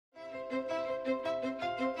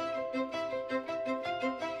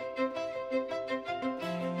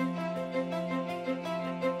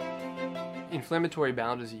Inflammatory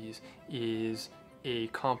bowel disease is a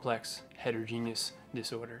complex, heterogeneous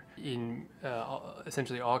disorder. In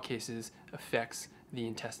essentially all cases, affects the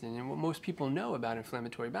intestine. And what most people know about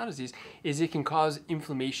inflammatory bowel disease is it can cause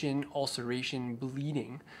inflammation, ulceration,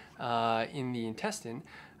 bleeding in the intestine,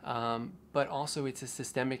 but also it's a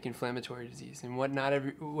systemic inflammatory disease. And what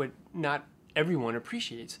not everyone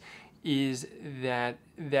appreciates is that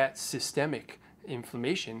systemic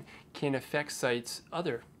inflammation can affect sites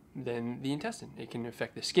other than the intestine. It can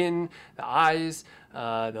affect the skin, the eyes,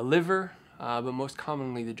 the liver, but most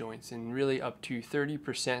commonly the joints. And really up to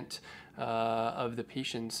 30% of the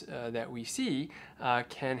patients that we see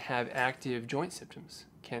can have active joint symptoms,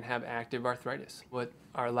 can have active arthritis. What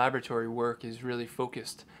our laboratory work is really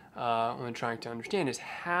focused on trying to understand is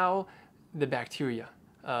how the bacteria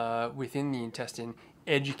within the intestine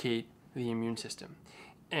educate the immune system.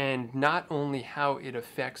 And not only how it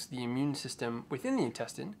affects the immune system within the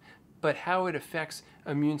intestine, but how it affects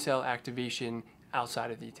immune cell activation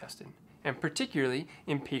outside of the intestine, and particularly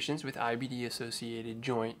in patients with IBD-associated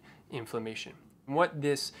joint inflammation. What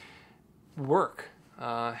this work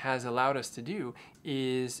has allowed us to do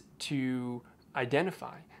is to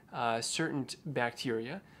identify certain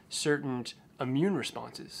bacteria, certain immune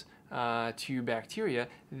responses to bacteria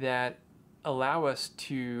that allow us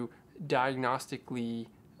to diagnostically,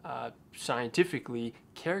 scientifically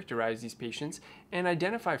characterize these patients and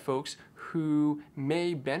identify folks who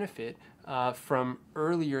may benefit from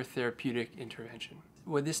earlier therapeutic intervention.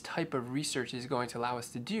 What this type of research is going to allow us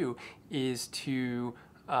to do is to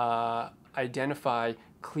identify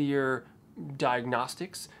clear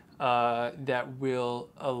diagnostics that will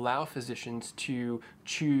allow physicians to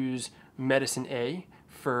choose medicine A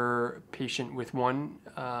for a patient with one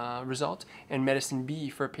result and medicine B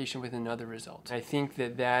for a patient with another result. I think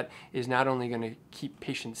that is not only going to keep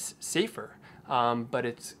patients safer, but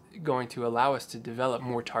it's going to allow us to develop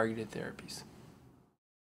more targeted therapies.